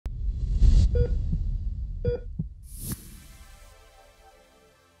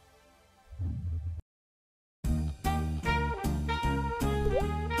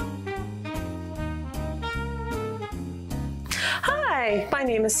Hi, my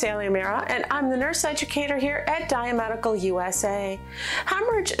name is Sally Amira, and I'm the nurse educator here at DiaMedical USA.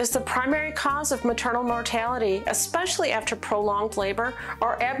 Hemorrhage is the primary cause of maternal mortality, especially after prolonged labor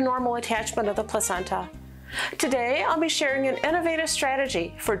or abnormal attachment of the placenta. Today, I'll be sharing an innovative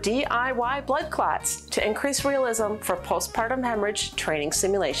strategy for DIY blood clots to increase realism for postpartum hemorrhage training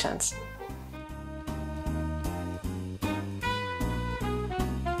simulations.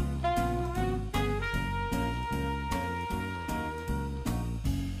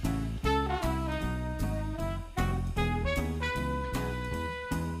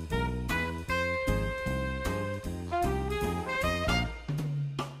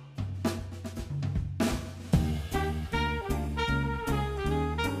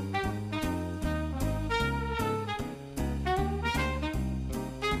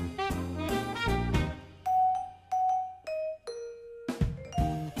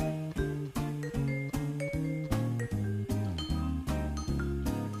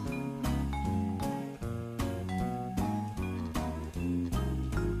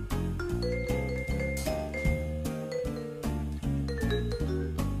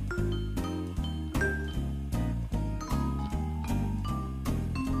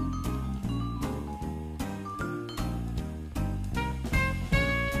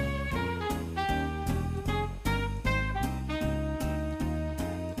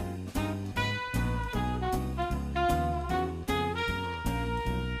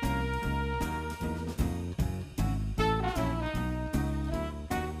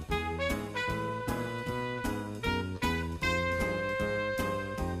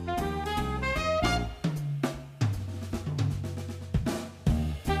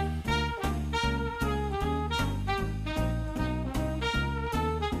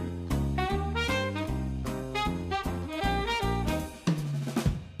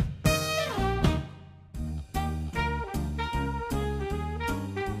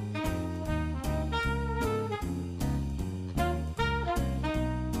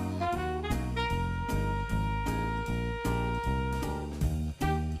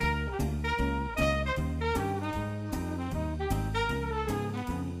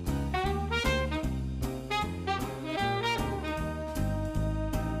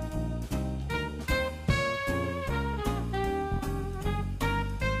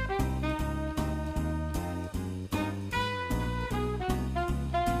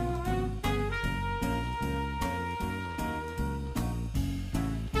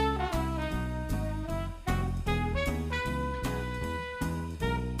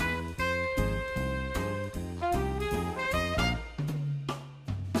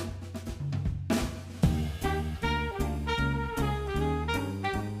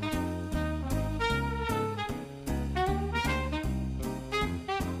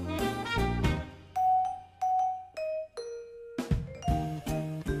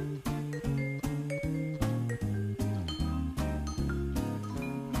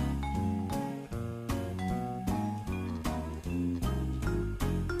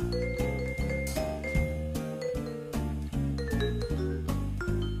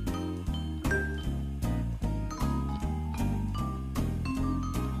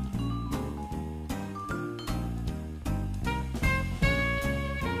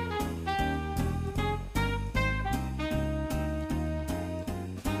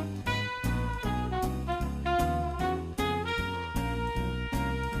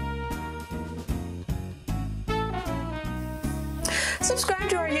 Subscribe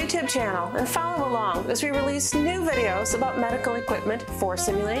to our YouTube channel and follow along as we release new videos about medical equipment for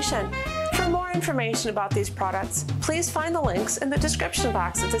simulation. For more information about these products, please find the links in the description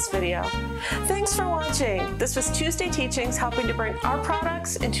box of this video. Thanks for watching. This was Tuesday Teachings, helping to bring our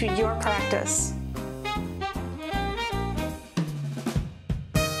products into your practice.